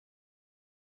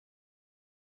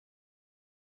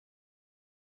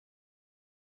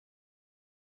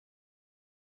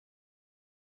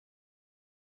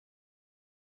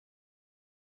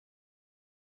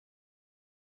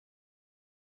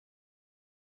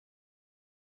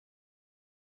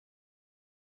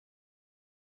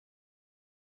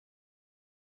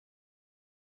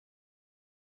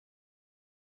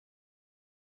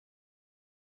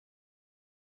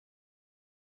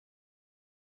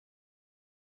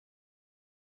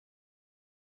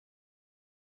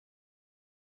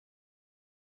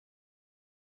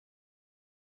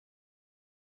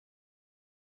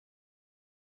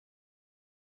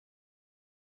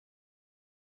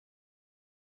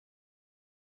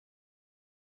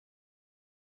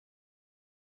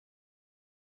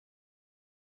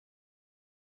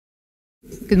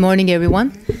Good morning,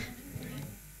 everyone.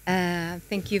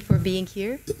 Thank you for being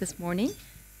here this morning.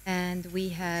 And we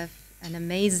have an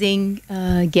amazing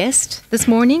guest this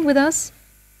morning with us,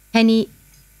 Penny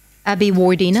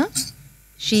Abeywardena.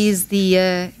 She's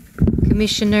the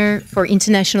Commissioner for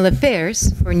International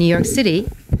Affairs for New York City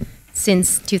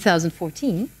since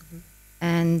 2014.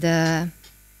 And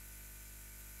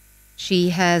she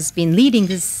has been leading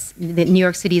the New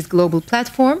York City's global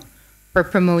platform for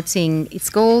promoting its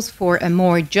goals for a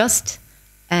more just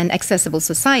and accessible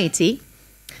society.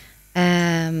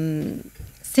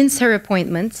 Since her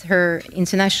appointment, her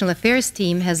international affairs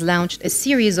team has launched a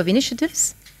series of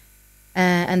initiatives,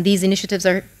 and these initiatives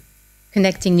are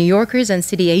connecting New Yorkers and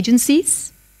city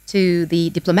agencies to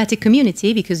the diplomatic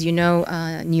community, because you know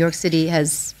New York City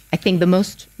has, I think, the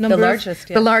most number, the largest,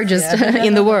 the largest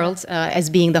in the world, as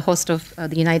being the host of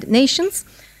the United Nations.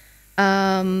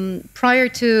 Prior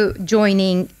to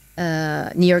joining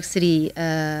New York City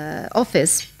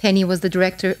office, Penny was the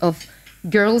director of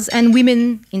Girls and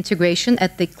Women Integration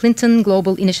at the Clinton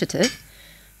Global Initiative.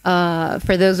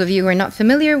 For those of you who are not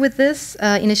familiar with this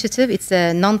initiative, it's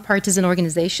a nonpartisan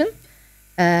organization,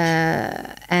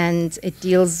 and it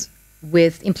deals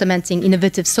with implementing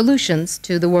innovative solutions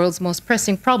to the world's most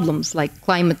pressing problems like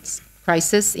climate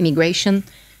crisis, immigration,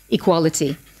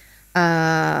 equality.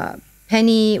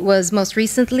 Penny was most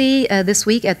recently this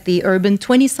week at the Urban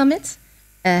 20 Summit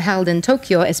held in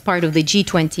Tokyo as part of the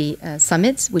G20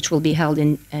 Summit, which will be held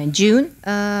in June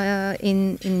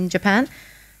in Japan.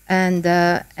 And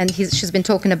she's been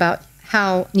talking about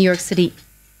how New York City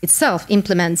itself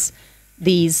implements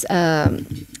these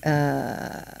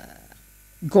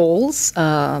goals,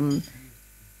 and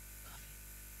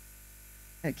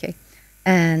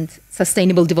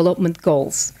sustainable development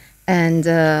goals. And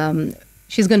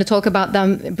she's going to talk about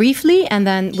them briefly, and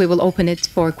then we will open it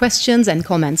for questions and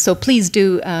comments. So please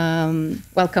do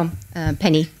welcome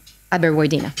Penny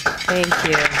Abeywardena. Thank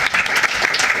you.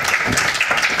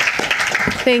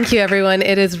 Thank you, everyone.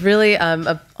 It is really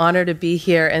an honor to be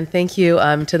here, and thank you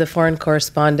to the Foreign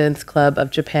Correspondents Club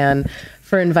of Japan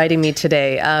for inviting me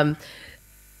today.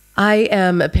 I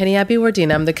am Penny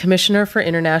Abeywardena. I'm the Commissioner for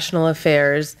International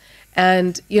Affairs,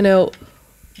 and you know,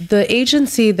 the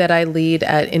agency that I lead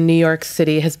in New York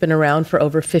City has been around for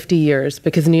over 50 years,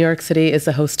 because New York City is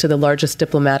the host to the largest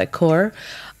diplomatic corps.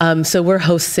 So we're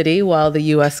host city, while the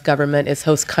U.S. government is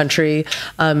host country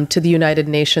to the United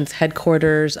Nations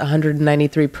headquarters,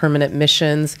 193 permanent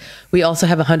missions. We also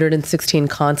have 116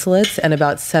 consulates and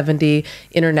about 70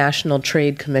 international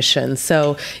trade commissions.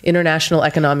 So international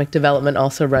economic development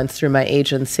also runs through my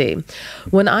agency.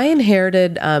 When I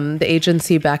inherited the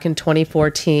agency back in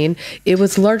 2014, it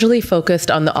was largely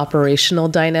focused on the operational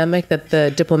dynamic that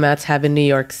the diplomats have in New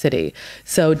York City.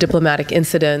 So diplomatic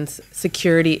incidents,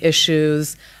 security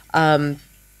issues,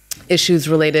 issues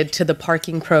related to the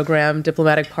parking program.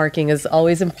 Diplomatic parking is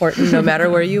always important no matter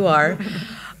where you are.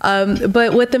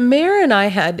 But what the mayor and I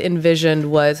had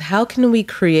envisioned was, how can we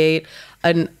create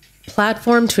a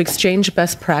platform to exchange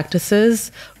best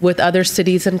practices with other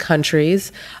cities and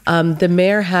countries? The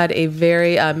mayor had a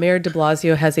very, Mayor de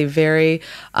Blasio has a very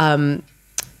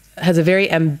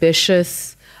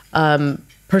ambitious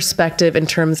perspective in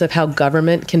terms of how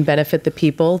government can benefit the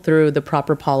people through the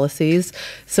proper policies.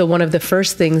 So one of the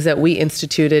first things that we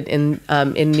instituted in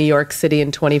New York City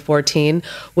in 2014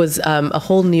 was a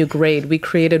whole new grade. We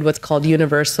created what's called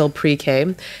universal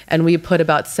pre-K, and we put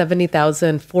about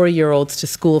 70,000 four-year-olds to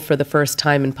school for the first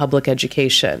time in public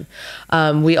education.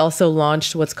 We also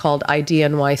launched what's called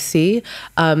IDNYC.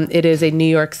 It is a New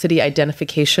York City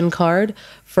identification card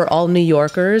for all New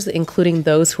Yorkers, including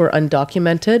those who are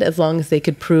undocumented, as long as they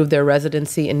could prove their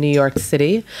residency in New York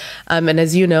City. And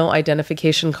as you know,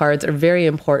 identification cards are very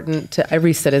important to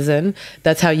every citizen.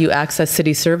 That's how you access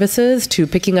city services, to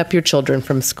picking up your children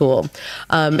from school.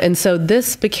 And so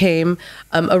this became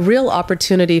a real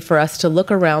opportunity for us to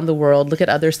look around the world, look at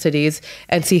other cities,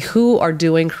 and see who are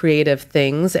doing creative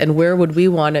things, and where would we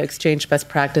want to exchange best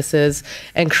practices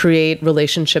and create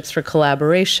relationships for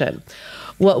collaboration.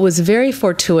 What was very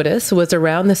fortuitous was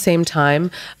around the same time,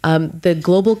 the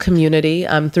global community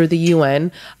through the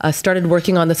UN started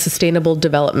working on the Sustainable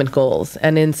Development Goals.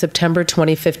 And in September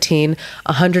 2015,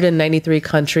 193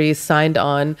 countries signed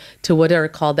on to what are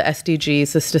called the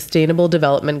SDGs, the Sustainable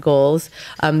Development Goals.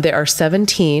 There are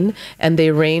 17, and they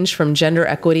range from gender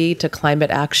equity to climate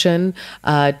action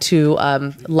to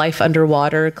life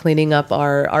underwater, cleaning up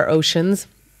our oceans.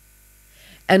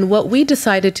 And what we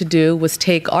decided to do was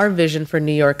take our vision for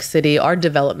New York City, our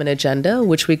development agenda,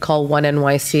 which we call One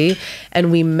NYC,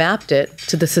 and we mapped it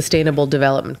to the Sustainable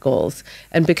Development Goals.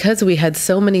 And because we had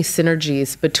so many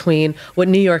synergies between what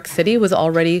New York City was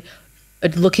already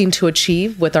looking to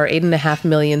achieve with our 8.5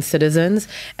 million citizens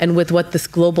and with what this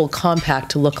global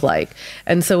compact to look like.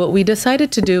 And so what we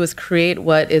decided to do is create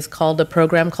what is called a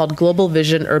program called Global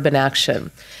Vision Urban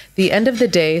Action. The end of the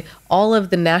day, all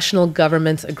of the national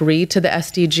governments agree to the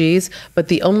SDGs, but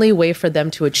the only way for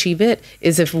them to achieve it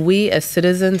is if we as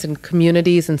citizens and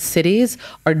communities and cities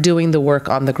are doing the work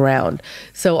on the ground.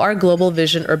 So our Global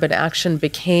Vision Urban Action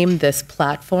became this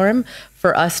platform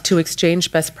for us to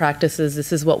exchange best practices.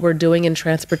 This is what we're doing in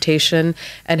transportation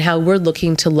and how we're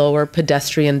looking to lower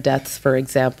pedestrian deaths, for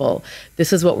example.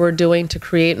 This is what we're doing to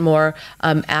create more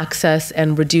access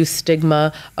and reduce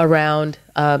stigma around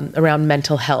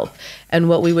mental health. And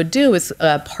what we would do is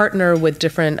partner with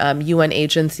different UN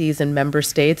agencies and member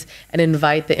states and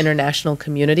invite the international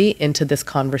community into this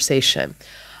conversation.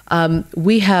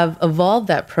 We have evolved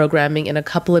that programming in a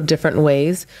couple of different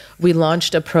ways. We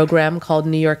launched a program called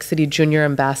New York City Junior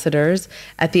Ambassadors.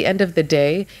 At the end of the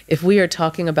day, if we are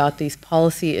talking about these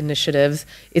policy initiatives,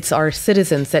 it's our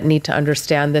citizens that need to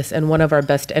understand this, and one of our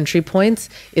best entry points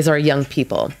is our young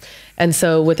people. And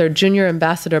so with our Junior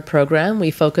Ambassador program,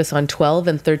 we focus on 12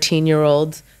 and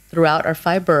 13-year-olds throughout our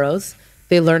 5 boroughs.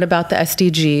 They learn about the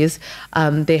SDGs.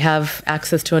 They have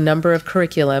access to a number of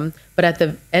curriculum. But at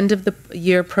the end of the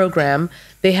year program,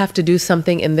 they have to do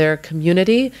something in their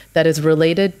community that is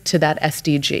related to that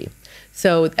SDG.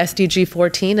 So SDG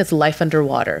 14 is life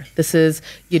underwater. This is,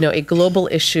 a global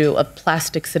issue of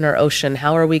plastics in our ocean.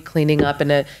 How are we cleaning up?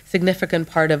 And a significant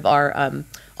part of our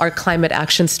climate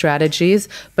action strategies.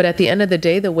 But at the end of the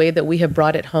day, the way that we have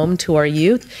brought it home to our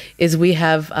youth is we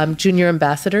have junior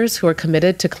ambassadors who are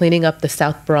committed to cleaning up the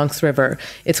South Bronx River.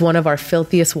 It's one of our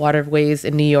filthiest waterways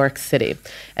in New York City.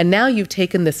 And now you've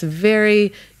taken this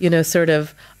very,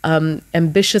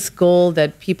 ambitious goal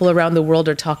that people around the world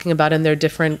are talking about in their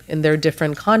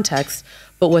different contexts.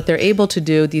 But what they're able to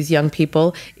do, these young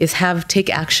people, is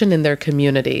take action in their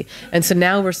community. And so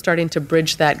now we're starting to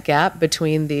bridge that gap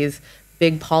between these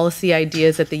big policy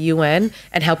ideas at the UN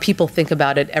and how people think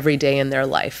about it every day in their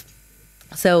life.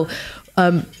 So,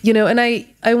 and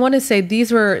I want to say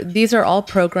these are all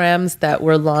programs that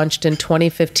were launched in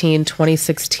 2015,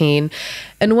 2016.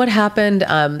 And what happened,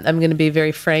 I'm going to be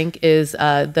very frank, is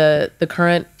the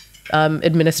current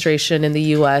administration in the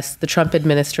U.S., the Trump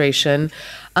administration,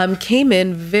 came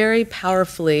in very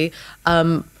powerfully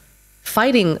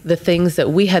fighting the things that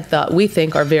we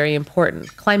think are very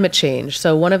important. Climate change.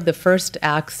 So one of the first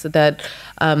acts that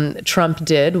Trump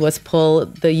did was pull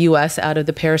the U.S. out of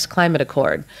the Paris Climate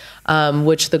Accord,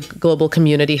 which the global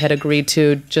community had agreed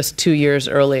to just 2 years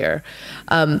earlier.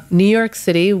 New York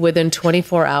City, within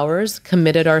 24 hours,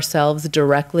 committed ourselves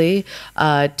directly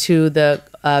to the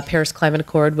Paris Climate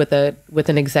Accord with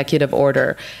an executive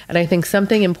order. And I think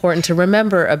something important to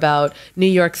remember about New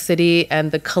York City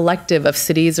and the collective of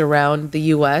cities around the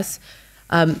U.S.,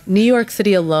 New York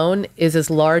City alone is as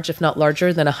large, if not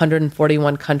larger, than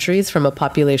 141 countries from a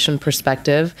population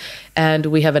perspective. And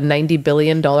we have a $90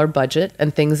 billion budget,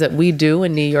 and things that we do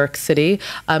in New York City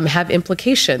have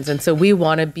implications. And so we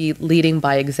want to be leading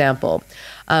by example.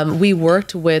 We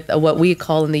worked with what we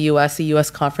call in the U.S. a U.S.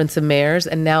 Conference of Mayors,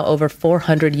 and now over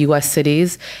 400 U.S.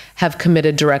 cities have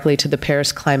committed directly to the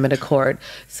Paris Climate Accord.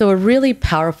 So a really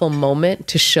powerful moment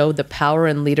to show the power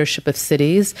and leadership of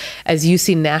cities as you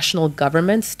see national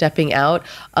governments stepping out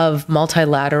of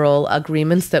multilateral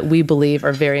agreements that we believe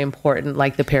are very important,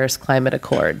 like the Paris Climate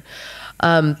Accord.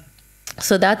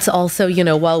 So that's also,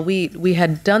 while we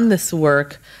had done this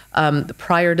work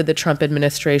prior to the Trump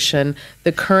administration,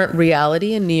 the current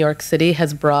reality in New York City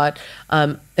has brought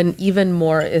a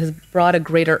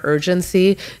greater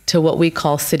urgency to what we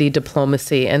call city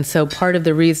diplomacy. And so part of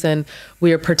the reason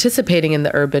we are participating in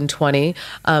the Urban 20,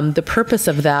 the purpose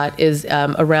of that is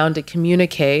around a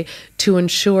communique to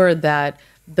ensure that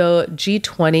the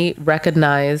G20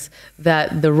 recognize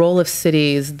that the role of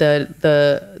cities,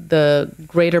 the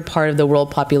greater part of the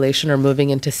world population are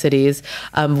moving into cities.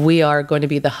 We are going to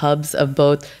be the hubs of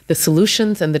both the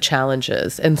solutions and the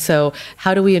challenges. And so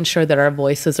how do we ensure that our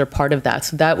voices are part of that?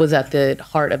 So that was at the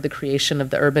heart of the creation of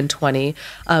the Urban 20.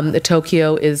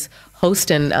 Tokyo is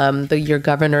host, and your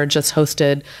governor just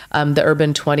hosted the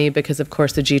Urban 20 because, of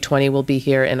course, the G20 will be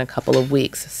here in a couple of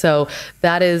weeks. So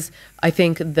that is, I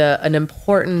think, an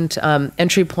important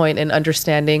entry point in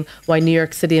understanding why New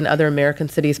York City and other American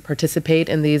cities participate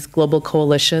in these global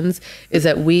coalitions is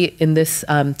that we, in this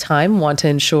time, want to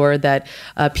ensure that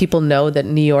people know that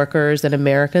New Yorkers and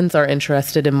Americans are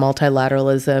interested in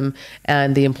multilateralism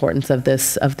and the importance of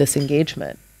this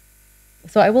engagement.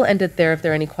 So I will end it there. If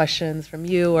there are any questions from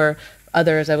you or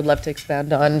others, I would love to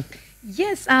expand on.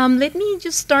 Yes, let me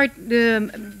just start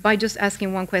by just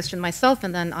asking one question myself,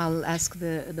 and then I'll ask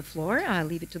the floor. I'll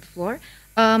leave it to the floor.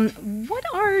 What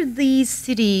are the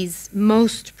city's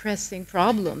most pressing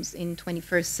problems in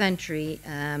 21st century,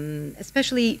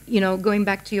 especially, going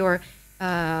back to your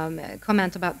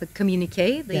comment about the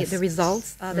communique, the results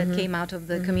that came out of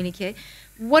the communique.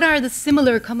 What are the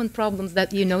similar common problems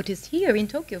that you noticed here in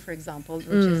Tokyo, for example,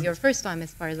 which is your first time,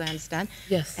 as far as I understand?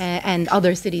 Yes. And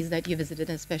other cities that you visited,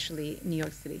 especially New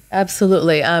York City?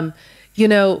 Absolutely.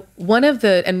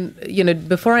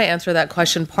 Before I answer that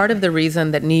question, part of the reason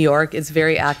that New York is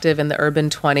very active in the Urban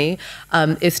 20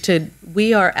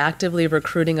 we are actively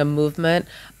recruiting a movement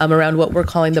around what we're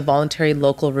calling the voluntary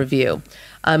local review.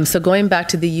 So going back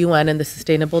to the UN and the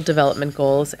Sustainable Development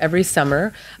Goals, every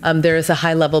summer there is a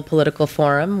high-level political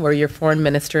forum where your foreign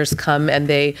ministers come and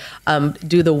they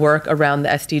do the work around the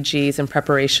SDGs in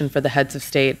preparation for the heads of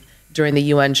state during the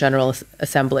UN General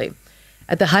Assembly.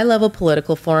 At the high-level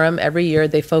political forum, every year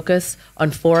they focus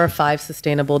on 4 or 5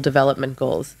 sustainable development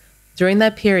goals. During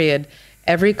that period,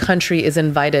 every country is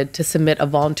invited to submit a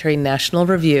voluntary national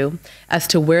review as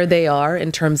to where they are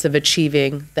in terms of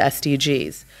achieving the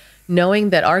SDGs. Knowing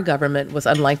that our government was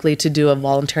unlikely to do a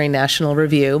voluntary national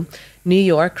review, New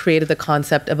York created the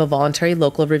concept of a voluntary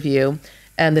local review,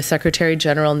 and the Secretary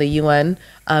General in the UN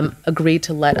agreed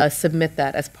to let us submit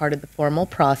that as part of the formal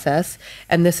process.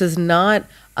 And this is not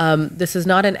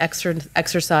an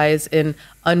exercise in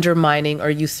undermining or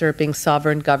usurping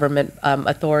sovereign government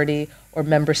authority or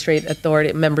member state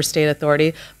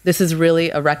authority. This is really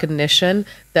a recognition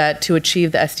that to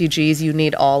achieve the SDGs, you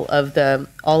need all of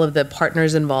the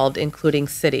partners involved, including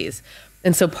cities.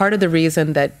 And so part of the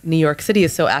reason that New York City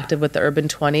is so active with the Urban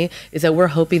 20 is that we're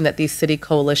hoping that these city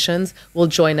coalitions will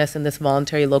join us in this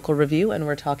voluntary local review, and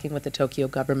we're talking with the Tokyo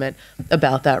government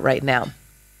about that right now.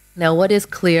 Now, what is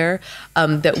clear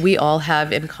that we all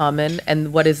have in common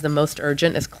and what is the most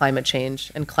urgent is climate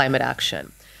change and climate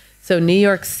action. So New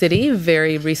York City,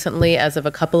 very recently, as of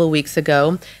a couple of weeks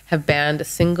ago, have banned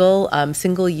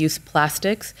single-use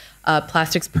plastics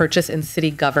purchased in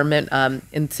city government.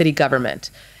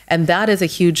 And that is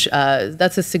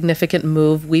that's a significant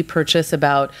move. We purchase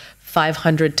about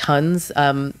 500 tons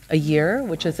a year,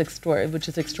 which is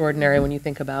extraordinary when you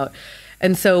think about.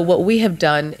 And so what we have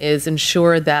done is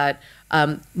ensure that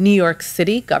New York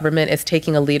City government is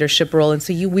taking a leadership role. And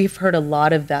so we've heard a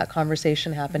lot of that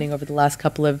conversation happening over the last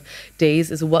couple of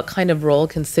days is what kind of role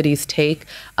can cities take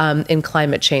in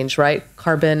climate change, right?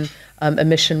 Carbon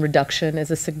emission reduction is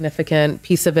a significant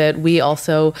piece of it. We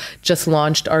also just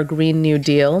launched our Green New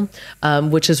Deal,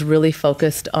 which is really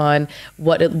focused on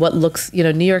what looks,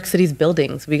 New York City's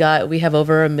buildings. We have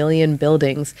over 1 million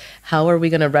buildings. How are we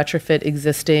going to retrofit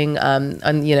existing,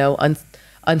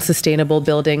 unsustainable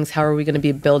buildings? How are we going to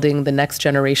be building the next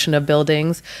generation of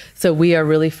buildings? So we are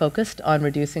really focused on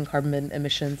reducing carbon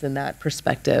emissions in that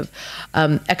perspective.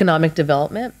 Economic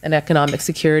development and economic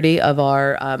security of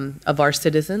our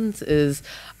citizens is,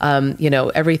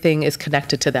 everything is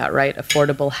connected to that, right?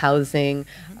 Affordable housing,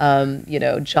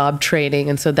 job training,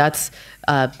 and so that's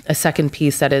a second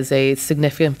piece that is a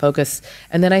significant focus.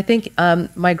 And then I think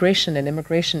migration and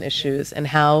immigration issues and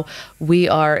how we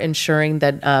are ensuring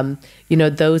that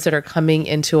those that are coming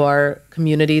into our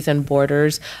communities and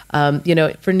borders,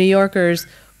 for New Yorkers,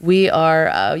 we are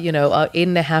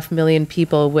 8.5 million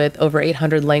people with over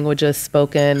 800 languages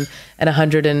spoken and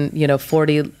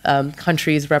 140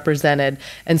 countries represented.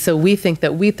 And so we think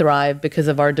that we thrive because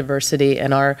of our diversity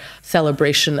and our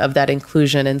celebration of that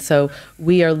inclusion. And so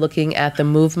we are looking at the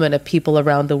movement of people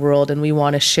around the world, and we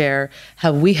want to share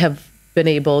how we have been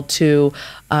able to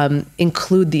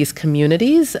include these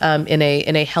communities in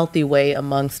a healthy way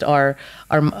amongst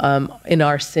in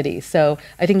our city. So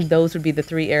I think those would be the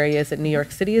 3 areas that New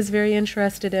York City is very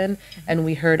interested in, and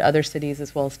we heard other cities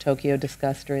as well as Tokyo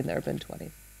discuss during the Urban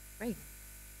 20. Great.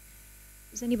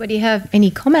 Does anybody have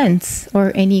any comments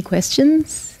or any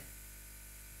questions?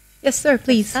 Yes, sir,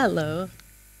 please. Hello.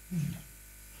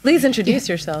 Please introduce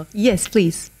yourself. Yes,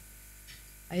 please.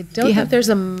 I don't know if there's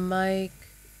a mic.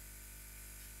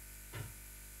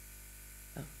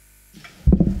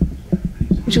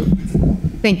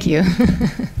 Thank you.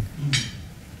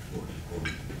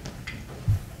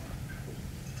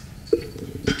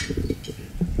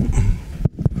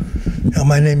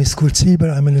 my name is Kurt Sieber.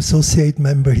 I'm an associate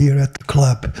member here at the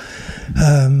club.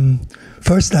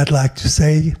 First, I'd like to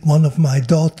say one of my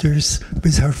daughters,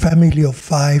 with her family of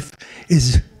 5,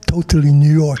 is totally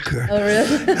New Yorker. Oh,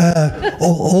 really?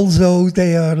 Although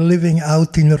they are living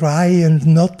out in Rye and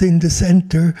not in the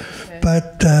center, okay.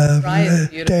 But Rye is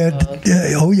beautiful.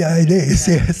 Oh yeah, it is.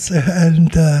 Yeah. Yes,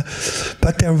 and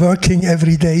but they're working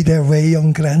every day their way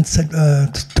on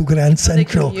to Grand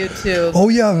Central. They commute too. Oh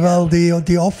yeah, well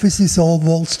the office is all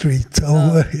Wall Street.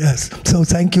 So yes. So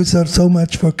thank you so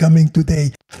much for coming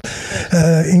today.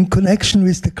 In connection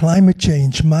with the climate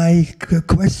change, my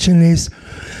question is.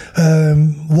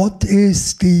 What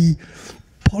is the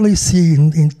policy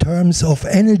in terms of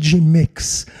energy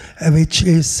mix, which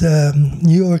is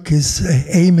New York is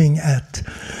aiming at,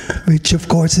 which of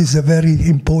course is a very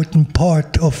important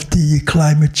part of the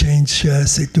climate change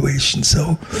situation.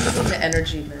 So, the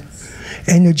energy mix.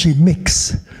 Energy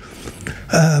mix.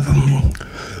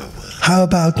 How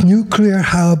about nuclear?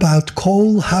 How about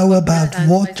coal? How about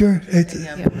water?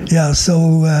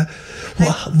 So.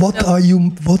 What are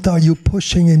you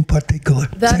pushing in particular?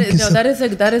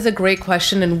 That is a great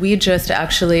question, and we just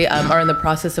actually are in the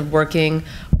process of working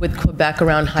with Quebec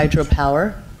around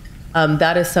hydropower.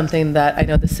 That is something that I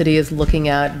know the city is looking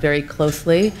at very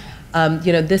closely.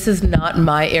 This is not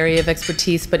my area of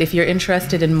expertise, but if you're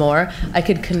interested in more, I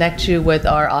could connect you with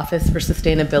our Office for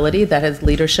Sustainability that has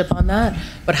leadership on that.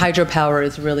 But hydropower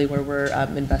is really where we're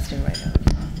investing right now.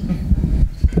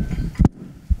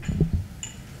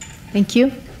 Thank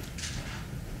you.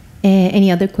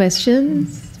 Any other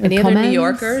questions? Any other New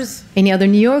Yorkers? Any other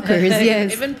New Yorkers?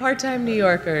 Yes. Even part-time New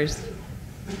Yorkers.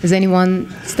 Has anyone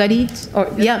studied?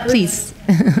 Or yeah, please.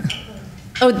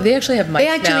 Oh, they actually have mics now. They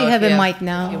actually have a mic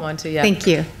now. If you want to, yeah. Thank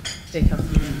you.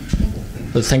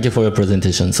 Well, thank you for your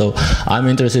presentation. So I'm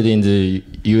interested in the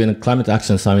UN Climate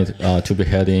Action Summit to be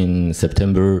held in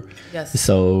September. Yes.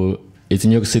 So is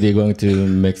New York City going to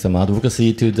make some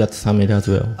advocacy to that summit as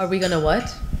well? Are we going to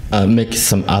what? Make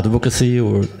some advocacy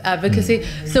or? Advocacy.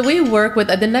 So we work with,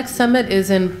 the next summit is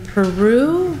in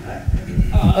Peru.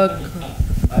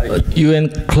 UN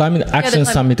Climate Action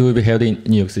Summit will be held in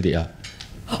New York City.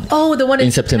 Oh, the one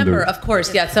in September. Of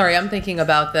course, yeah. Sorry, I'm thinking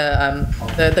about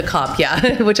the COP,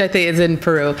 yeah, which I think is in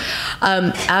Peru.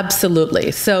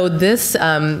 Absolutely. So this,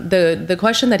 the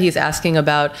question that he's asking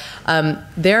about,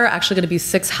 there are actually going to be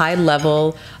 6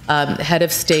 high-level head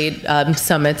of state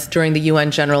summits during the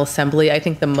UN General Assembly. I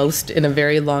think the most in a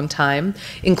very long time,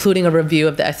 including a review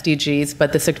of the SDGs.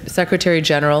 But the Secretary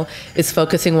General is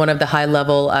focusing one of the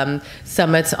high-level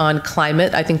summits on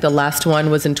climate. I think the last one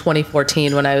was in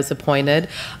 2014 when I was appointed.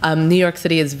 New York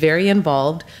City is very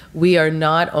involved. We are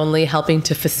not only helping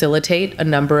to facilitate a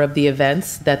number of the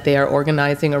events that they are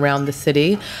organizing around the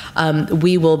city,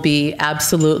 we will be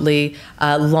absolutely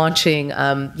launching,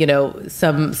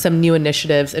 some new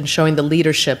initiatives and showing the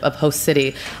leadership of host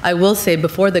city. I will say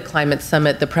before the climate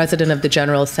summit, the president of the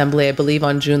General Assembly, I believe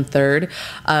on June 3rd,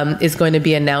 is going to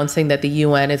be announcing that the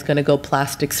UN is going to go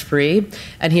plastics free.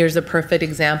 And here's a perfect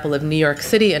example of New York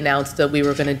City announced that we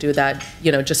were going to do that,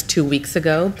 just 2 weeks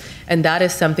ago. And that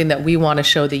is something that we want to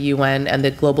show the UN and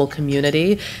the global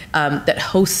community, that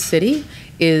host city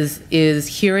is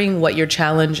hearing what your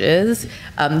challenge is,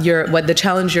 what the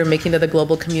challenge you're making to the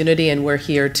global community, and we're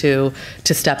here to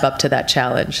step up to that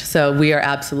challenge. So we are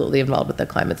absolutely involved with the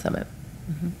climate summit.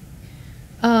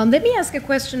 Mm-hmm. Let me ask a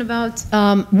question about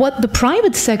what the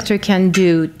private sector can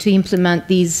do to implement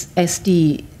these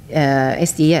SDGs,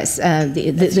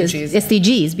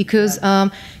 because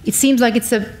it seems like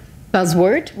it's a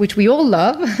buzzword, which we all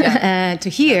love to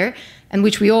hear, and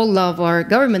which we all love our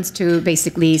governments to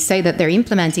basically say that they're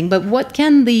implementing. But what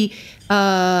can the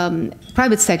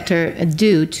private sector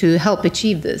do to help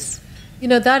achieve this?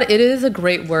 That it is a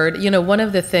great word. One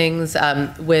of the things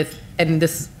and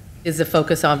this is a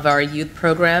focus of our youth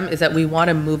program, is that we want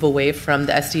to move away from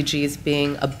the SDGs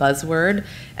being a buzzword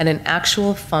and an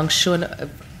actual function.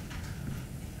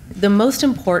 The most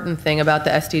important thing about the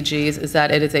SDGs is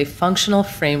that it is a functional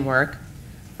framework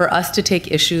for us to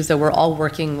take issues that we're all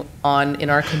working on in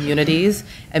our communities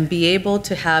and be able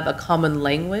to have a common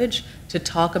language to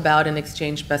talk about and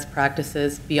exchange best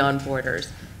practices beyond borders.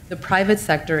 The private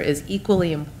sector is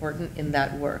equally important in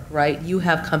that work, right? You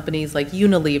have companies like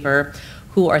Unilever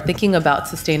who are thinking about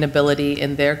sustainability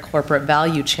in their corporate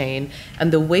value chain,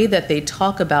 and the way that they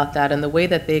talk about that and the way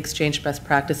that they exchange best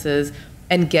practices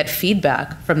and get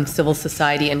feedback from civil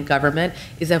society and government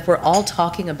is that we're all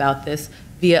talking about this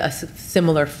via a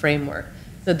similar framework.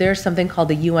 So there's something called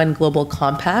the UN Global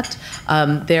Compact.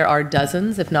 There are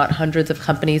dozens, if not hundreds of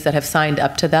companies that have signed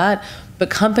up to that. But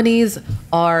companies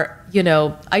are,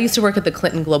 I used to work at the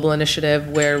Clinton Global Initiative,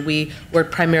 where we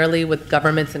work primarily with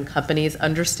governments and companies,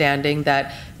 understanding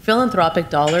that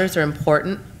philanthropic dollars are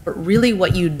important, but really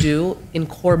what you do in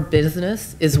core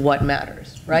business is what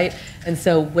matters, right? And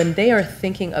so when they are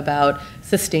thinking about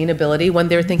sustainability, when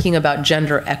they're thinking about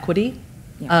gender equity,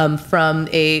 from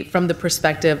the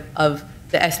perspective of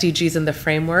the SDGs and the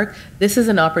framework, this is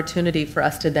an opportunity for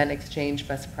us to then exchange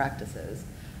best practices.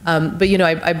 But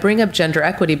I bring up gender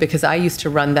equity because I used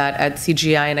to run that at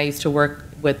CGI, and I used to work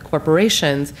with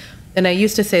corporations. And I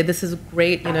used to say, this is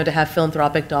great, to have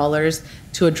philanthropic dollars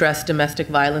to address domestic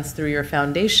violence through your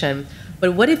foundation.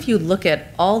 But what if you look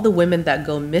at all the women that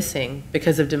go missing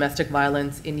because of domestic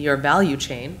violence in your value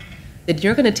chain, that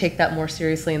you're going to take that more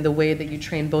seriously in the way that you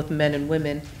train both men and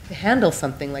women to handle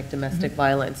something like domestic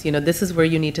violence. This is where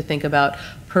you need to think about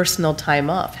personal time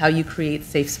off, how you create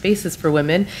safe spaces for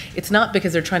women. It's not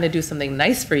because they're trying to do something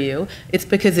nice for you, it's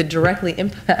because it directly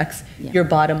impacts your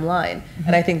bottom line.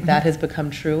 And I think that has become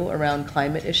true around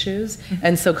climate issues.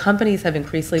 And so companies have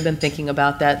increasingly been thinking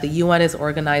about that. The UN is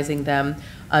organizing them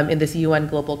in this UN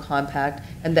Global Compact,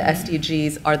 and the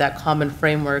SDGs are that common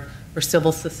framework for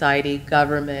civil society,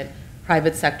 government,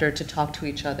 private sector to talk to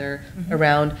each other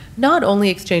around not only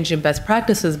exchanging best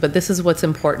practices, but this is what's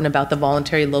important about the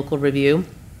voluntary local review.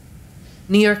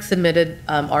 New York submitted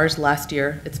ours last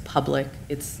year. It's public,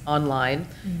 it's online.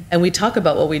 And we talk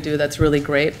about what we do, that's really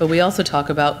great, but we also talk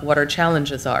about what our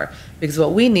challenges are. Because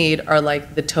what we need are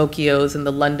like the Tokyos and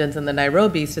the Londons and the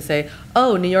Nairobis to say,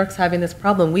 oh, New York's having this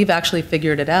problem, we've actually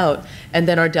figured it out. And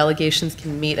then our delegations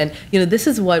can meet. And this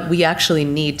is what we actually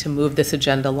need to move this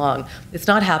agenda along. It's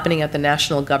not happening at the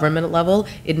national government level,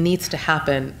 it needs to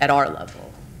happen at our level.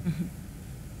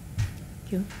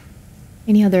 Thank you.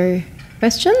 Any other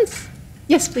questions?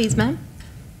 Yes, please, ma'am.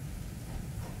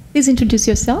 Please introduce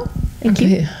yourself. Thank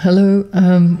you. Hello,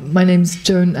 my name's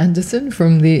Joan Anderson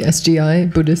from the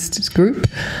SGI Buddhist group,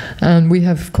 and we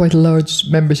have quite a large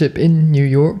membership in New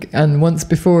York. And once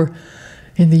before,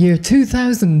 in the year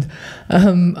 2000, after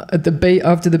the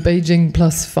Beijing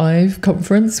 +5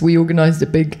 conference, we organized a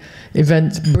big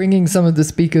event bringing some of the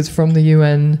speakers from the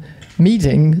UN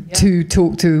meeting to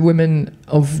talk to women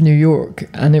of New York,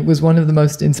 and it was one of the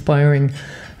most inspiring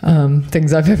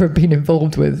things I've ever been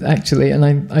involved with, actually, and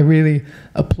I really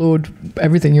applaud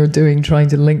everything you're doing, trying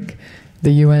to link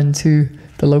the UN to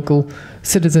the local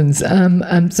citizens.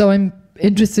 And so I'm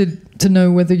interested to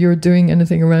know whether you're doing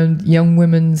anything around young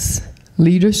women's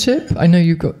leadership. I know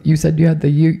you said you had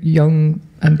the young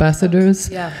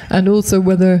ambassadors, and also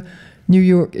whether New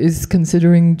York is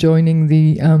considering joining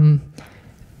the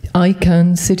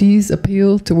ICANN cities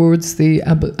appeal towards the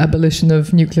abolition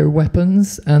of nuclear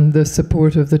weapons and the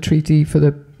support of the treaty for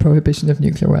the prohibition of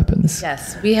nuclear weapons.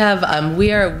 Yes, we have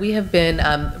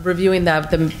been reviewing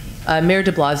that. The Mayor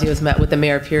de Blasio has met with the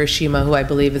mayor of Hiroshima, who I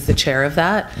believe is the chair of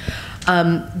that.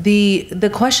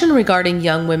 The question regarding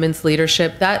young women's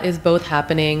leadership, that is both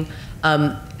happening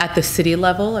at the city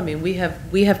level. I mean, we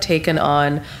have taken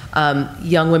on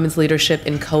young women's leadership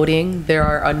in coding. There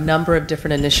are a number of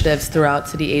different initiatives throughout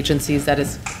city agencies that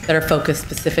are focused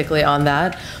specifically on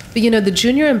that. But the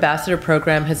Junior Ambassador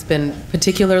Program has been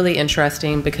particularly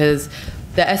interesting because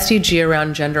the SDG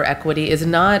around gender equity is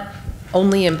not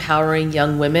only empowering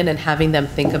young women and having them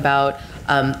think about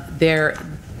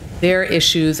their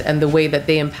issues and the way that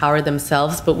they empower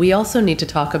themselves, but we also need to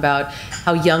talk about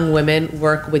how young women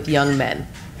work with young men,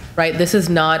 right? This is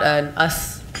not an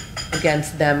us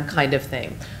against them kind of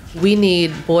thing. We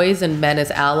need boys and men as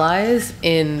allies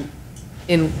in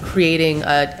creating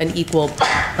an equal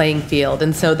playing field.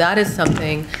 And so that is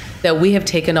something that we have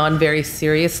taken on very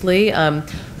seriously.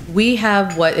 We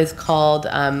have what is called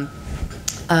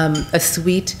a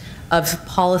suite of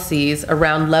policies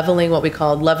around what we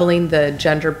call leveling the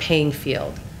gender paying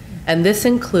field. And this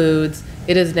includes,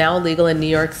 it is now illegal in New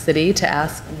York City to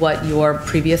ask what your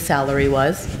previous salary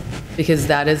was, because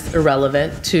that is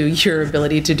irrelevant to your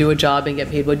ability to do a job and get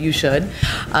paid what you should.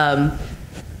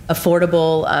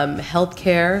 Affordable health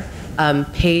care,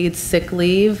 paid sick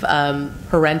leave,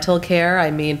 parental care.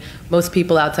 I mean, most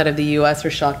people outside of the US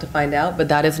are shocked to find out, but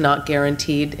that is not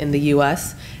guaranteed in the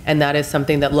US. And that is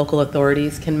something that local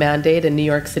authorities can mandate. And New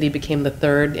York City became the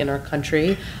third in our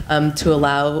country to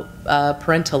allow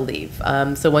parental leave.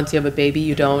 So once you have a baby,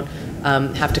 you don't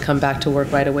have to come back to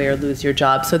work right away or lose your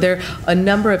job. So there are a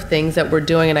number of things that we're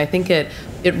doing, and I think it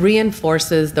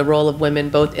reinforces the role of women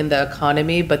both in the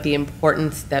economy, but the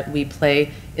importance that we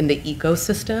play in the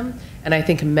ecosystem. And I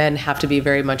think men have to be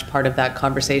very much part of that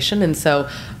conversation. And so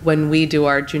when we do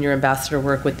our junior ambassador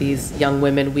work with these young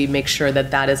women, we make sure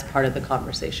that that is part of the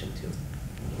conversation too.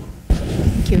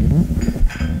 Thank you.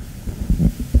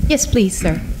 Yes, please,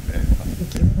 sir.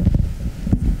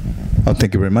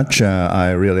 Thank you very much.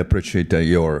 I really appreciate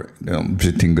your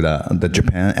visiting the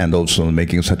Japan and also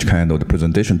making such kind of the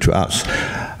presentation to us.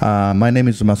 My name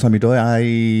is Masami Doi.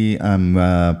 I am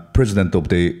president of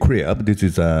the CREAB. This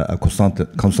is a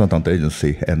consultant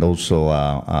agency and also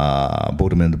a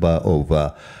board member of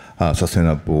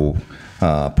Sustainable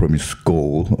Promise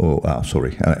Goal,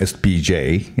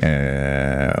 SPJ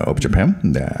of Japan,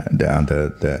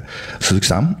 under the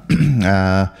Suzuki-san.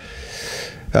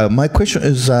 My question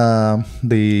is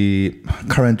the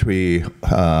currently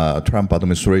Trump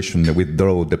administration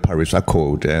withdrew the Paris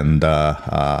Accord and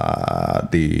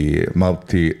the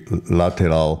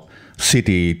multilateral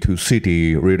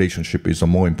city-to-city relationship is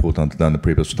more important than the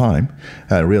previous time.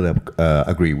 I really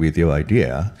agree with your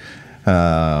idea.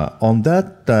 On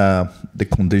that, the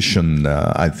condition,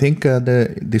 I think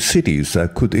the cities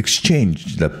could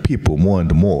exchange the people more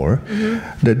and more.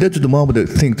 That's the one of the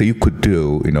things that you could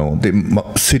do, the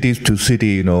cities to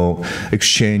city,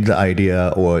 exchange the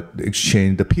idea or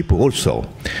exchange the people also.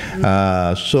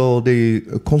 So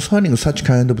concerning such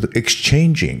kind of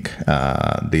exchanging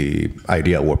the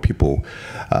idea or people,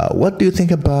 what do you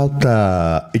think about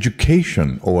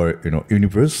education or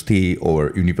university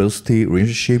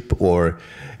relationship or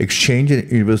exchange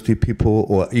university people,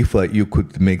 or if you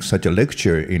could make such a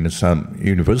lecture in some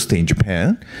university in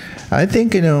Japan? I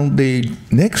think the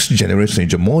next generation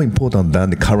is more important than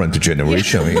the current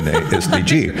generation in the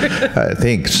SDG. I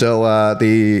think so.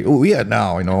 We are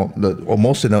now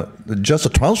almost just a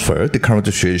transfer the current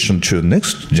situation to the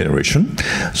next generation.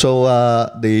 So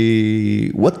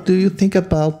what do you think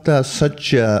about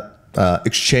such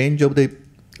exchange of the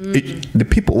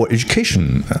people or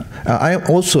education? I am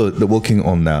also working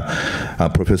on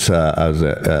professor as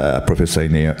a professor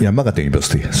in Yamagata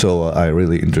University, so I'm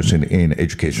really interested in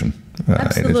education.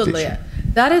 Absolutely.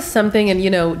 That is something, and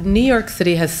New York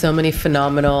City has so many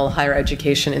phenomenal higher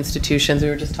education institutions. We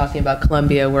were just talking about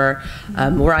Columbia, where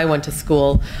I went to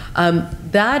school.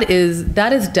 That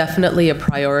is definitely a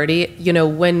priority.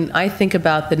 When I think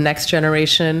about the next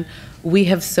generation, we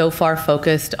have so far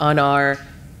focused on our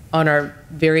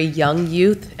very young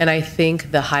youth, and I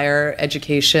think the higher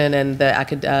education and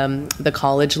the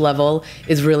college level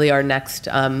is really our next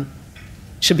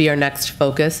should be our next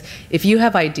focus. If you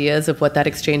have ideas of what that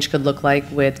exchange could look like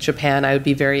with Japan, I would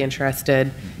be very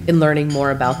interested in learning more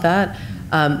about that.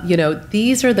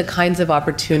 These are the kinds of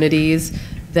opportunities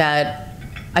that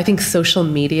I think social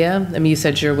media, you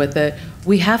said you're with it,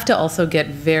 we have to also get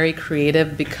very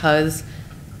creative, because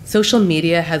social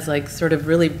media has sort of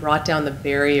really brought down the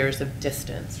barriers of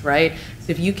distance, right?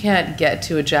 So if you can't get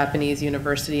to a Japanese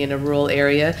university in a rural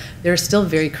area, there are still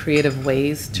very creative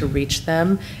ways to reach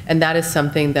them. And that is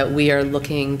something that we are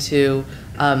looking to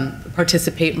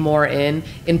participate more in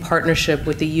partnership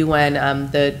with the UN.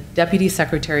 The Deputy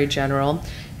Secretary General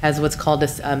has what's called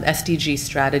this SDG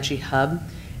Strategy Hub.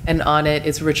 And on it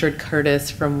is Richard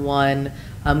Curtis from One,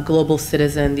 Global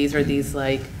Citizen. These are these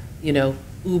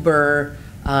Uber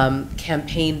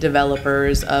campaign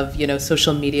developers of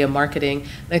social media marketing.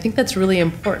 And I think that's really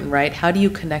important, right? How do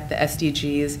you connect the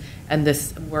SDGs and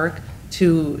this work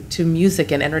to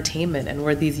music and entertainment and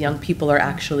where these young people are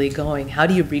actually going? How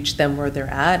do you reach them where they're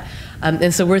at?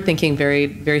 And so we're thinking very,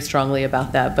 very strongly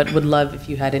about that, but would love if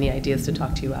you had any ideas to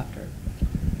talk to you after.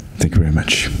 Thank you very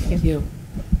much. Thank you.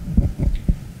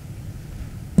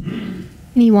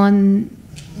 Anyone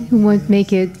who would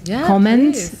make a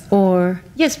comment? Please. Or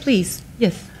yes, please.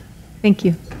 Yes, thank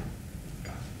you.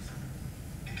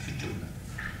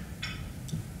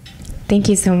 Thank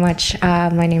you so much.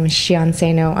 My name is Shion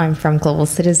Seno. I'm from Global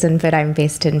Citizen, but I'm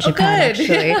based in Japan,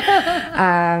 actually. You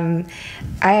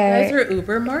guys are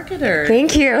Uber marketers.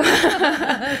 Thank you.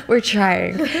 We're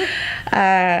trying.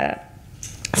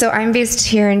 So I'm based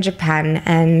here in Japan,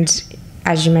 and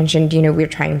as you mentioned, we're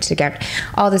trying to get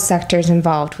all the sectors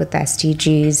involved with the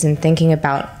SDGs and thinking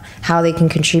about how they can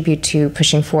contribute to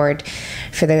pushing forward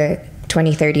for the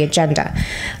 2030 agenda.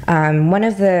 One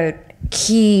of the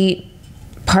key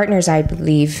partners, I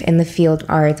believe, in the field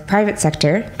are the private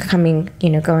sector, going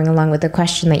along with the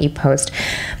question that you posed.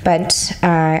 But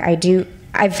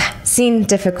I've seen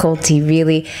difficulty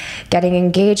really getting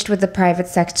engaged with the private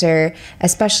sector,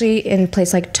 especially in a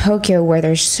place like Tokyo, where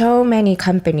there's so many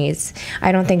companies.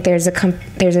 I don't think there's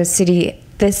a city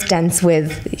this dense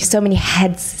with so many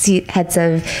heads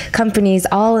of companies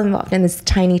all involved in this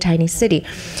tiny, tiny city.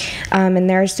 And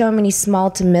there are so many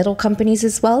small to middle companies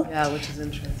as well. Yeah, which is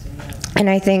interesting. Yeah. And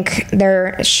I think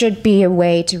there should be a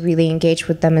way to really engage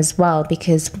with them as well,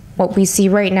 because what we see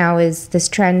right now is this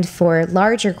trend for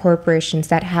larger corporations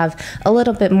that have a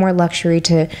little bit more luxury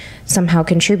to somehow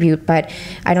contribute, but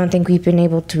I don't think we've been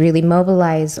able to really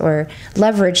mobilize or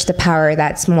leverage the power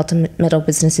that small to middle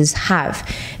businesses have.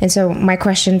 And so my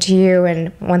question to you,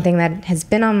 and one thing that has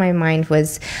been on my mind,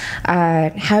 was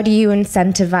how do you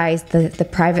incentivize the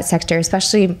private sector,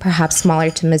 especially perhaps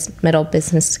smaller to middle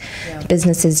businesses,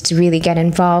 to really get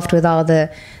involved with all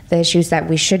the issues that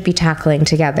we should be tackling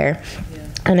together?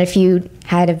 And if you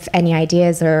had any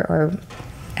ideas or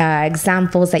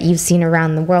examples that you've seen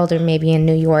around the world, or maybe in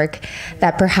New York,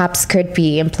 that perhaps could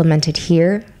be implemented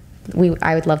here,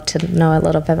 I would love to know a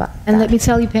little bit about that. And let me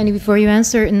tell you, Penny, before you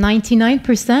answer,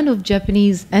 99% of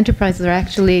Japanese businesses are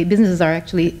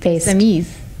actually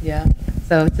SMEs. Yeah.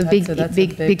 So it's a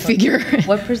big figure.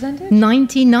 What percentage?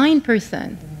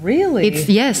 99%. Really?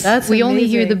 Yes. That's we only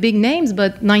hear amazing. the big names,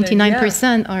 but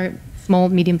 99% are small,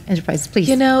 medium enterprises. Please.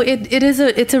 You know,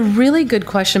 it's a really good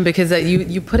question, because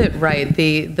you put it right.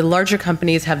 The larger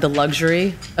companies have the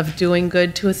luxury of doing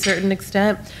good to a certain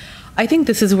extent. I think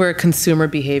this is where consumer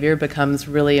behavior becomes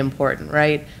really important,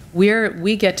 right?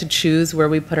 We get to choose where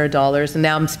we put our dollars, and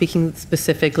now I'm speaking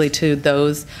specifically to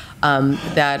those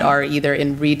that are either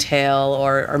in retail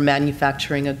or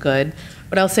manufacturing a good.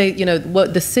 But I'll say, you know,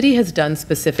 what the city has done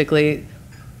specifically.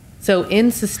 So in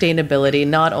sustainability,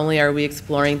 not only are we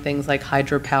exploring things like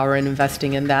hydropower and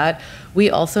investing in that, we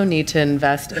also need to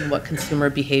invest in what consumer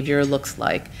behavior looks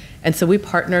like. And so we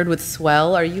partnered with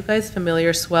Swell. Are you guys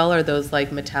familiar? Swell are those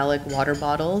like metallic water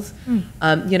bottles.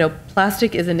 You know,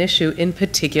 plastic is an issue, in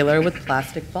particular with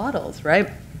plastic bottles, right?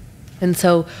 And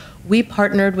so we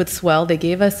partnered with Swell. They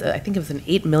gave us, I think it was an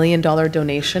 $8 million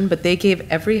donation, but they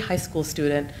gave every high school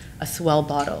student a Swell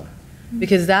bottle.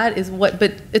 Because that is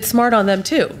but it's smart on them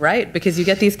too, right? Because you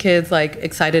get these kids like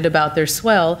excited about their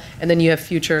Swell, and then you have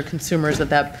future consumers of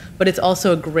that. But it's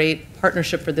also a great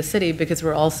partnership for the city, because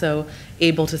we're also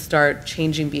able to start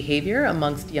changing behavior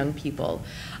amongst young people.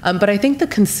 But I think the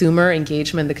consumer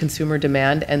engagement, the consumer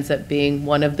demand ends up being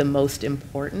one of the most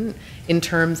important in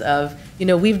terms of, you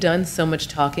know, we've done so much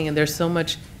talking, and there's so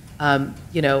much,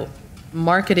 you know,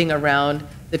 marketing around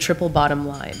the triple bottom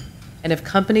line. And if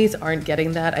companies aren't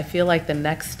getting that, I feel like the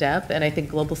next step, and I think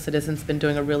Global Citizen's been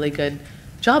doing a really good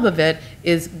job of it,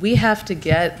 is we have to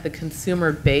get the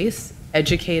consumer base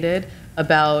educated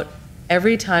about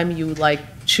every time you like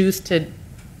choose to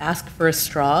ask for a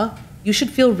straw, you should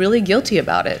feel really guilty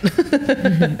about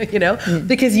it, you know,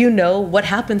 because you know what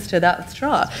happens to that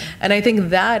straw. And I think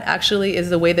that actually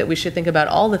is the way that we should think about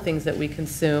all the things that we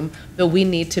consume, but we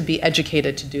need to be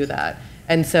educated to do that.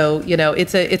 And so, you know,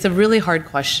 it's a really hard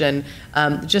question,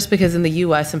 just because in the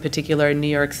U.S. in particular, in New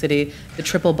York City, the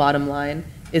triple bottom line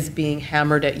is being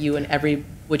hammered at you in every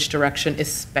which direction,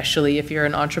 especially if you're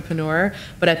an entrepreneur.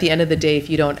 But at the end of the day, if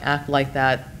you don't act like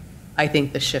that, I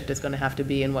think the shift is going to have to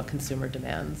be in what consumer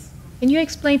demands. Can you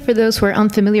explain for those who are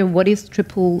unfamiliar what is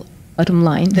triple bottom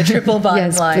line? The triple bottom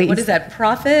yes, line. Please. What is that?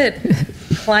 Profit,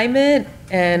 climate,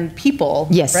 and people.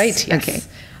 Yes. Right? Yes. Okay.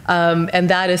 And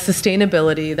that is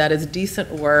sustainability, that is decent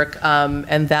work,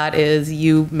 and that is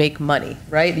you make money,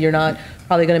 right? You're not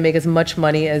probably going to make as much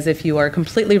money as if you are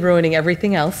completely ruining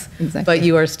everything else, exactly. But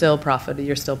you are still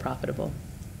you're still profitable.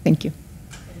 Thank you.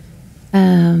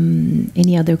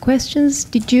 Any other questions?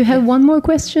 Did you have one more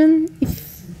question?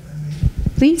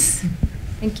 Please.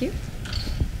 Thank you.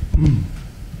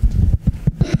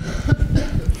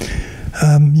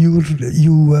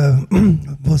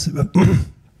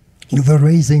 You were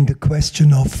raising the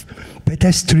question of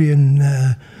pedestrian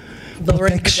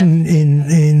protection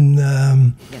in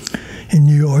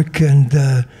New York, and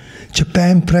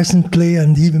Japan presently,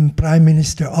 and even Prime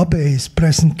Minister Abe is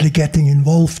presently getting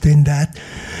involved in that.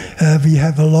 We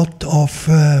have a lot of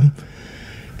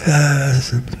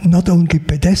not only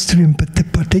pedestrian, but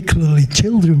particularly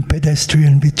children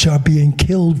pedestrian, which are being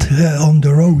killed on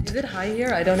the road. Is it high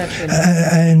here? I don't actually know.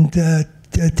 And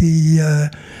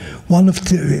one of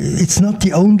the, it's not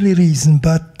the only reason,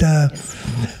 but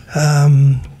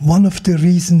one of the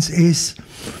reasons is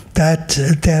that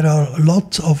there are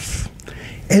lots of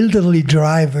elderly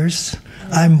drivers.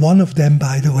 I'm one of them,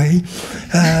 by the way,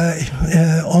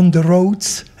 on the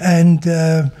roads, and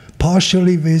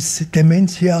partially with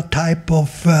dementia type of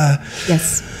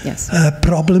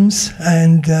problems.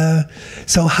 And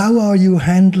so how are you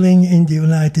handling in the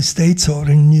United States or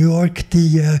in New York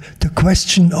the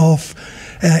question of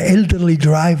elderly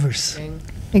drivers?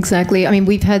 Exactly. I mean,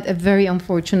 we've had a very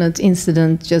unfortunate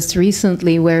incident just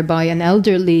recently whereby an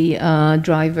elderly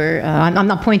driver, I'm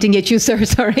not pointing at you, sir,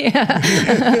 sorry,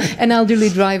 an elderly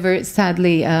driver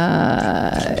sadly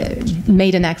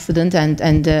made an accident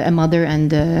and a mother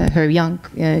and her young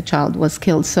child was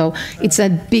killed. So it's a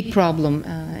big problem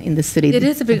in the city. It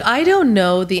is a big, I don't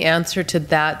know the answer to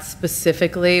that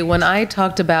specifically. When I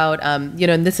talked about, you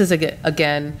know, and this is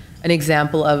again, an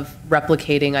example of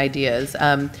replicating ideas.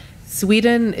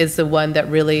 Sweden is the one that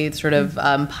really sort of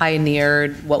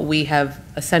pioneered what we have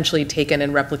essentially taken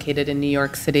and replicated in New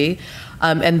York City.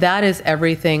 And that is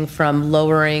everything from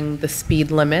lowering the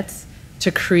speed limits to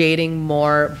creating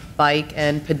more bike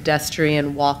and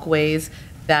pedestrian walkways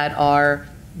that are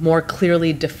more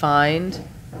clearly defined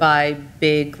by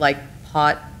big, like,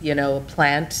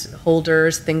 plant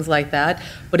holders, things like that.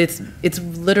 But it's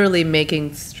literally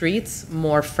making streets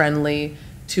more friendly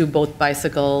to both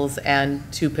bicycles and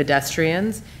to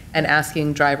pedestrians, and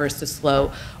asking drivers to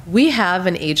slow. We have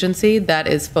an agency that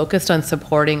is focused on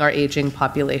supporting our aging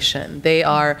population. They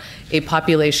are a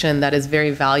population that is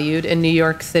very valued in New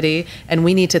York City, and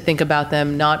we need to think about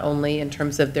them not only in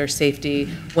terms of their safety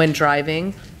when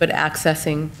driving, but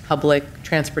accessing public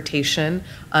transportation.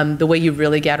 The way you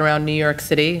really get around New York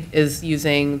City is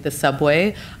using the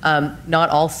subway. Not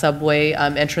all subway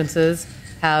entrances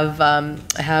have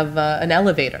an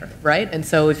elevator, right? And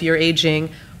so if you're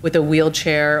aging with a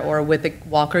wheelchair or with a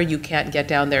walker, you can't get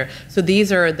down there. So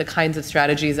these are the kinds of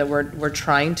strategies that we're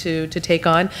trying to take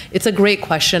on. It's a great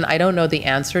question. I don't know the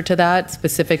answer to that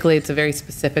specifically. It's a very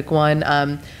specific one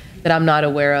that I'm not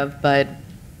aware of, but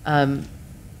that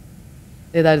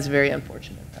is very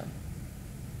unfortunate, though.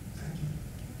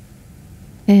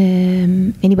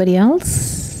 Anybody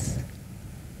else?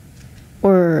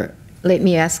 Or let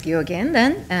me ask you again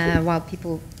then, while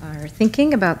people are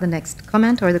thinking about the next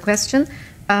comment or the question.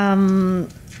 So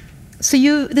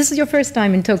this is your first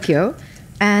time in Tokyo,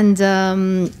 and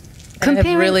I have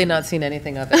really not seen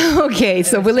anything of it. Okay,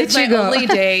 so we'll let you go. It's my only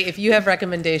day. If you have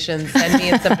recommendations, send me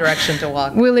in some direction to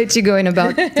walk. We'll let you go in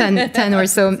about 10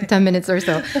 minutes or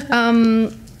so.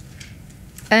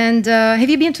 And have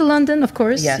you been to London? Of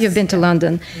course, yes. You've been to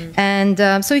London. Mm-hmm.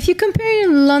 And so if you compare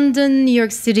London, New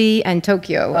York City, and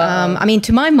Tokyo, I mean,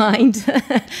 to my mind...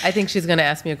 I think she's going to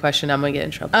ask me a question. I'm going to get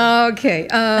in trouble. Okay.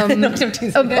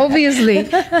 Obviously,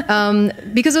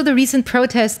 because of the recent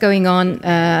protests going on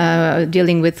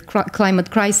dealing with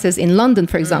climate crisis in London,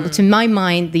 for example, to my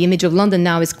mind, the image of London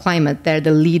now is climate. They're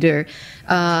the leader.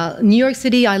 New York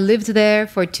City, I lived there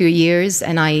for 2 years,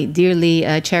 and I dearly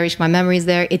cherish my memories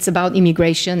there. It's about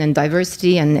immigration and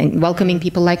diversity and welcoming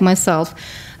people like myself.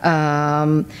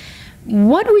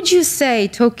 What would you say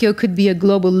Tokyo could be a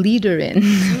global leader in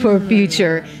for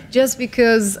future? Just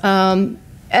because,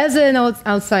 as an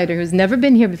outsider who's never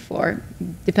been here before,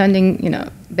 depending,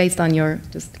 based on your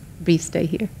just brief stay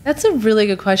here. That's a really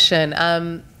good question.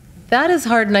 That is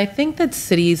hard, and I think that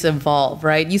cities evolve,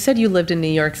 right? You said you lived in New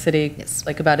York City, yes,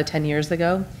 like about 10 years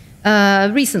ago?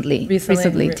 Recently,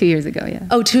 2 years ago, yeah.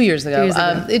 Oh, 2 years ago. 2 years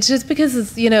ago. It's just because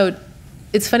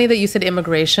it's funny that you said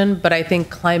immigration, but I think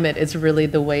climate is really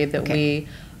the way that we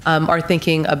are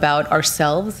thinking about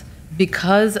ourselves.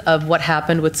 Because of what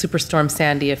happened with Superstorm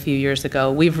Sandy a few years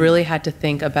ago, we've really had to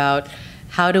think about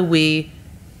how do we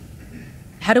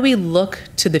look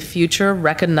to the future,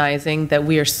 recognizing that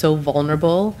we are so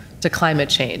vulnerable to climate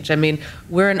change. I mean,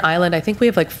 we're an island. I think we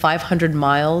have like 500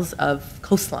 miles of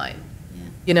coastline.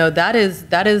 Yeah. That is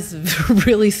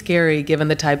really scary given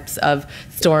the types of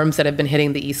storms that have been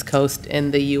hitting the East Coast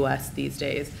in the U.S. these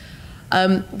days.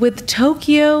 With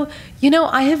Tokyo,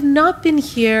 I have not been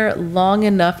here long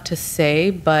enough to say,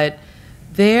 but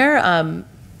there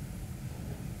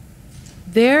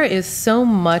is so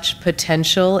much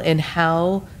potential in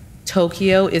how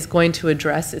Tokyo is going to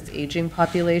address its aging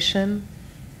population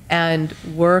and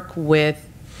work with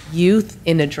youth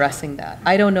in addressing that.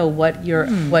 I don't know what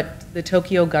the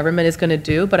Tokyo government is going to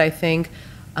do, but I think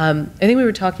we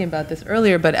were talking about this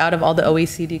earlier, but out of all the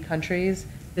OECD countries,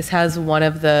 this has one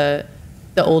of the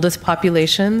oldest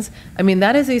populations. I mean,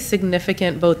 that is a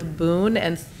significant both boon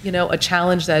and a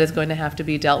challenge that is going to have to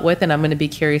be dealt with, and I'm going to be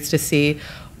curious to see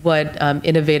what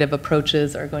innovative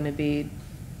approaches are going to be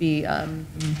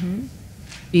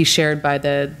shared by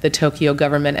the Tokyo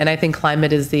government. And I think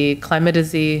climate is the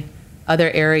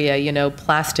other area.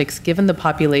 Plastics, given the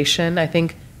population, I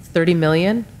think it's 30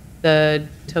 million, the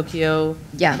Tokyo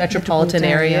metropolitan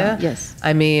area. Yes.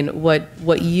 I mean,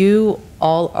 what you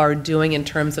all are doing in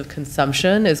terms of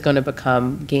consumption is going to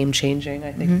become game changing,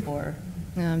 I think, for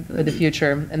the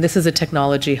future. And this is a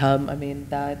technology hub. I mean,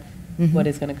 that what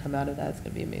is going to come out of that is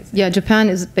going to be amazing. Yeah, Japan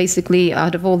is basically,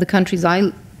 out of all the countries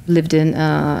I lived in,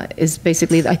 is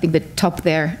basically, I think, the top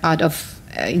there out of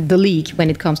the league when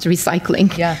it comes to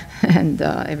recycling. Yeah. And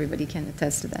everybody can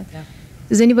attest to that. Yeah.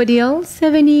 Does anybody else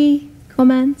have any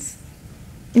comments?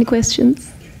 Any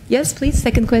questions? Yes, please,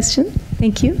 second question.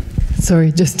 Thank you.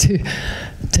 Sorry, just to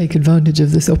take advantage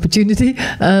of this opportunity.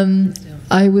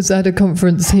 I was at a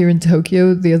conference here in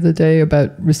Tokyo the other day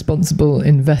about responsible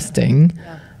investing.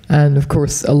 Yeah. And of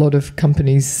course, a lot of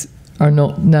companies are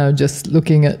not now just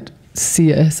looking at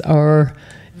CSR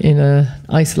in an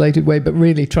isolated way, but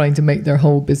really trying to make their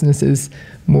whole businesses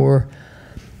more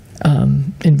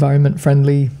environment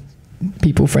friendly,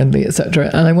 people friendly, etc.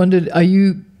 And I wondered, are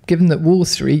you, given that Wall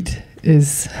Street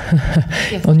is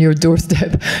on your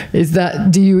doorstep,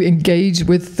 do you engage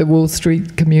with the Wall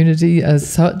Street community as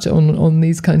such on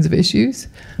these kinds of issues?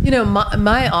 You know,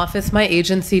 my office, my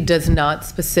agency does not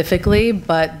specifically,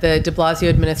 but the de Blasio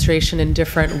administration in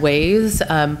different ways.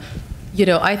 You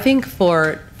know, I think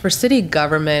for city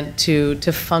government to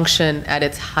function at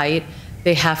its height,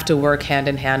 they have to work hand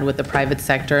in hand with the private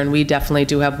sector, and we definitely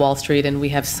do have Wall Street, and we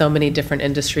have so many different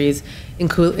industries,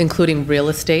 including real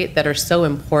estate, that are so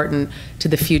important to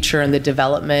the future and the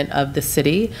development of the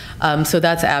city. So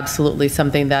that's absolutely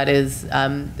something that is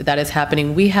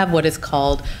happening. We have what is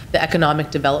called the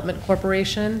Economic Development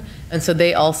Corporation, and so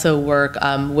they also work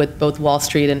with both Wall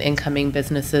Street and incoming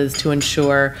businesses to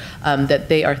ensure that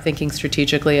they are thinking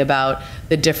strategically about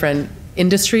the different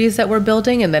industries that we're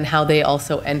building, and then how they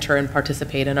also enter and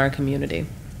participate in our community.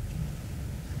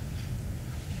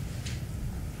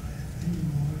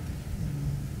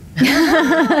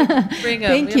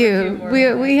 Thank you.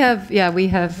 We have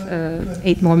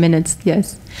 8 more minutes.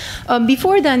 Yes.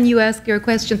 Before then, you ask your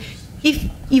question. If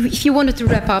you wanted to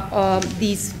wrap up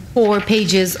these 4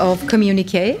 pages of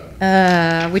communiqué,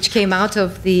 which came out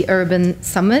of the Urban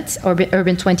Summit or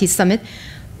Urban 20 Summit,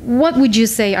 what would you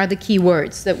say are the key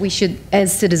words that we should,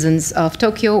 as citizens of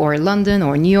Tokyo or London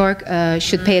or New York,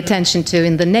 should pay attention to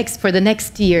for the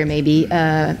next year, maybe?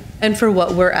 And for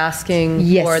what we're asking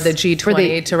for the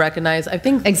G20 to recognize, I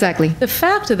think exactly the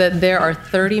fact that there are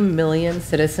 30 million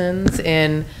citizens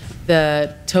in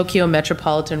the Tokyo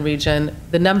metropolitan region,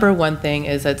 the number one thing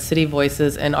is that city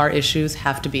voices and our issues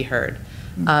have to be heard.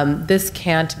 This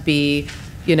can't be,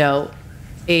 you know,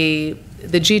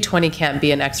 the G20 can't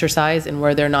be an exercise in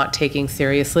where they're not taking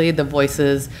seriously the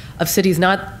voices of cities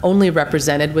not only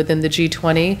represented within the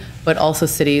G20, but also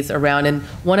cities around. And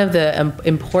one of the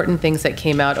important things that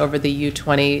came out over the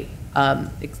U20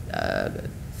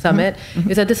 summit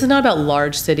is that this is not about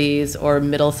large cities or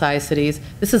middle-sized cities.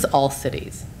 This is all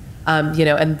cities. You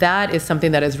know, and that is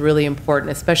something that is really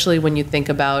important, especially when you think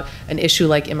about an issue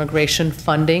like immigration.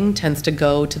 Funding tends to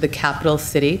go to the capital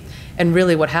city, and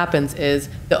really what happens is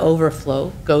the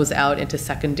overflow goes out into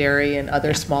secondary and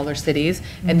other smaller cities,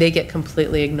 and they get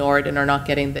completely ignored and are not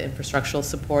getting the infrastructural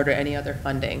support or any other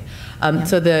funding.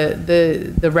 So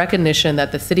the recognition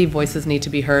that the city voices need to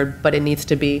be heard, but it needs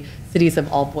to be cities of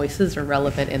all voices are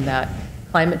relevant in that.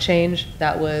 Climate change,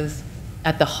 that was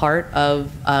at the heart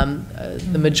of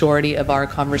the majority of our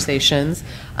conversations.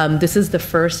 This is the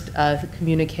first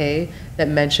communiqué that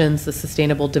mentions the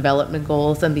Sustainable Development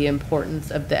Goals and the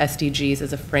importance of the SDGs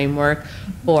as a framework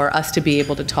for us to be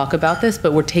able to talk about this,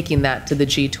 but we're taking that to the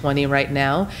G20 right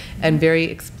now. And very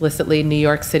explicitly, New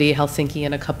York City, Helsinki,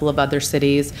 and a couple of other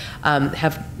cities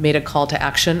have made a call to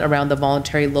action around the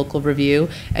voluntary local review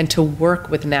and to work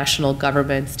with national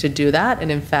governments to do that.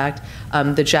 And in fact,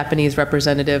 the Japanese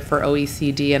representative for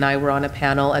OECD and I were on a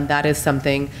panel, and that is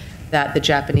something that the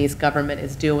Japanese government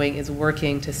is doing, is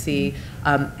working to see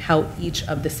how each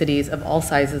of the cities of all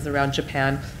sizes around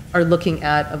Japan are looking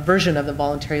at a version of the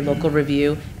voluntary local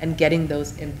review and getting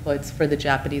those inputs for the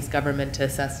Japanese government to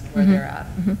assess where they're at.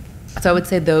 So I would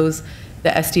say those, the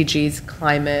SDGs,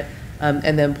 climate,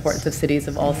 and the importance of cities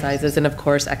of all sizes, and of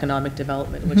course economic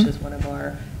development, which is one of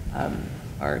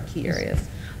our key areas.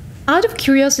 Out of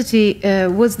curiosity,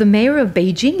 was the mayor of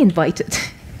Beijing invited?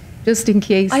 Just in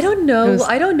case. I don't know.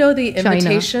 I don't know the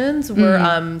invitations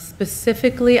were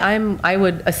specifically. I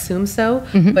would assume so,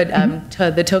 but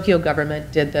the Tokyo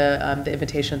government did the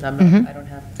invitations. I don't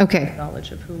have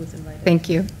knowledge of who was invited. Thank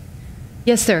you.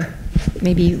 Yes, sir.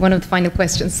 Maybe one of the final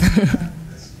questions.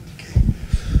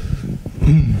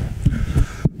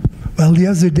 Well, the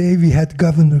other day we had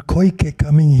Governor Koike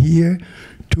coming here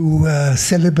to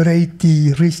celebrate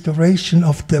the restoration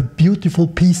of the beautiful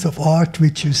piece of art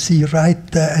which you see right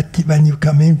when you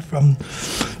come in from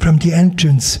the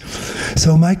entrance.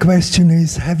 So my question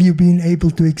is, have you been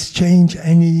able to exchange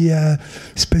any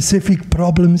specific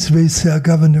problems with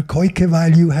Governor Koike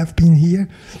while you have been here?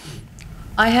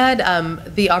 I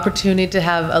had the opportunity to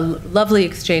have a lovely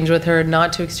exchange with her,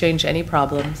 not to exchange any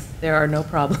problems. There are no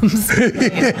problems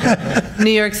in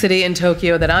New York City and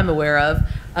Tokyo that I'm aware of.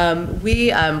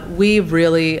 We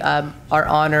really are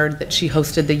honored that she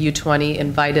hosted the U20,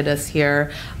 invited us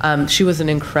here. She was an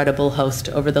incredible host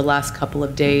over the last couple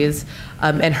of days,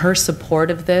 and her support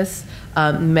of this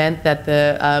meant that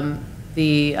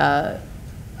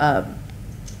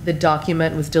the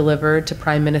document was delivered to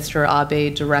Prime Minister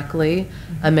Abe directly,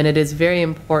 and it is very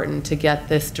important to get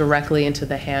this directly into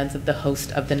the hands of the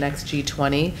host of the next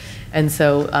G20. And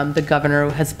so the governor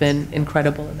has been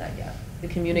incredible in that, the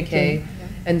communique. Okay.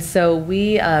 And so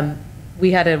we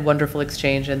had a wonderful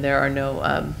exchange, and there are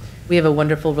no, we have a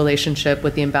wonderful relationship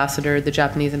with the ambassador, the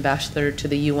Japanese ambassador to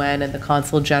the UN, and the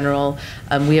consul general.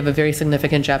 We have a very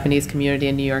significant Japanese community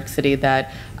in New York City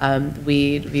that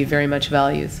we very much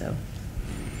value. So.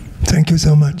 Thank you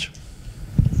so much.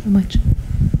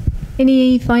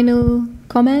 Any final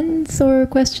comments or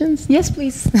questions? Yes,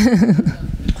 please.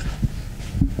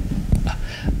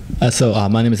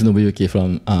 My name is Nobuyuki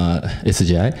from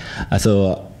FCCJ.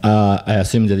 I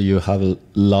assume that you have a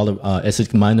lot of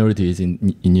ethnic minorities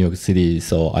in New York City.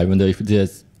 So I wonder if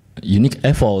there's unique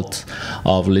effort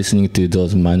of listening to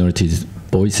those minorities'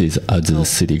 voices as the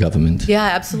city government. Yeah,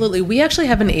 absolutely. We actually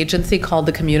have an agency called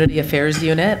the Community Affairs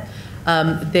Unit. We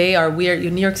are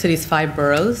in New York City's 5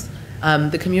 boroughs.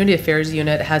 The Community Affairs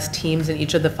Unit has teams in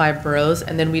each of the 5 boroughs,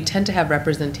 and then we tend to have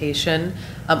representation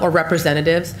or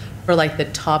representatives for like the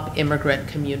top immigrant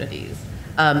communities.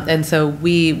 And so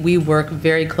we work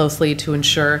very closely to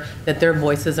ensure that their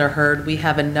voices are heard. We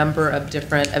have a number of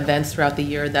different events throughout the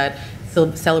year that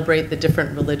celebrate the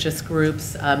different religious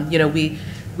groups.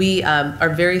 We are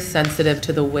very sensitive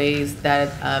to the ways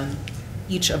that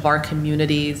each of our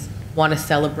communities want to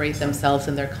celebrate themselves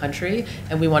in their country,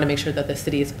 and we want to make sure that the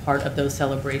city is part of those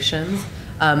celebrations.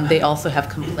 They also have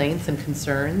complaints and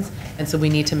concerns, and so we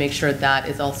need to make sure that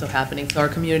is also happening. So our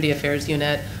Community Affairs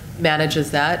Unit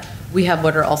manages that. We have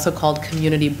what are also called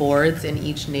community boards in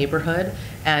each neighborhood,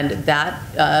 and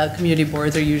that community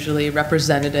boards are usually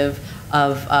representative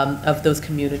of those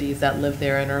communities that live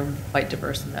there and are quite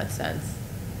diverse in that sense.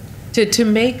 To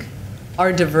make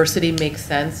our diversity makes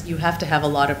sense, you have to have a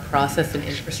lot of process and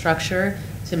infrastructure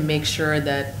to make sure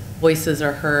that voices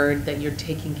are heard, that you're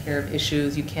taking care of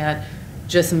issues. You can't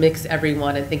just mix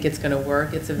everyone and think it's going to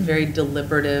work. It's a very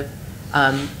deliberative,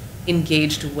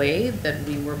 engaged way that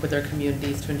we work with our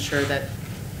communities to ensure that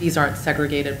these aren't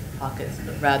segregated pockets,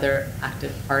 but rather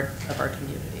active part of our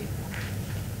community.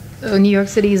 So New York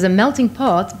City is a melting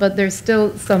pot, but there's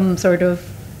still some sort of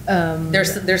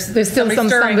there's still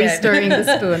somebody stirring the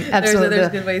spoon. Absolutely. There's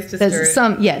good ways to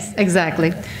stir it. Yes,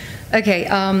 exactly. Okay.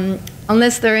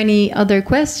 Unless there are any other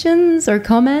questions or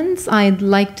comments, I'd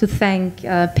like to thank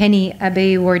Penny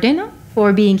Abeywardena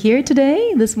for being here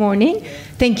today, this morning.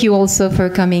 Thank you also for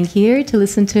coming here to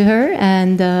listen to her.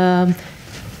 And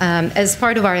as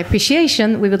part of our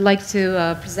appreciation, we would like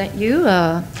to present you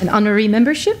an honorary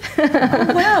membership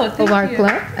of our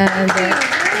club. And,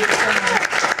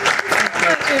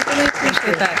 I really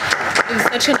appreciate that. It was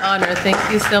such an honor. Thank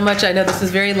you so much. I know this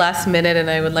is very last minute, and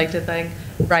I would like to thank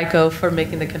Raiko for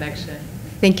making the connection.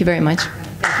 Thank you very much.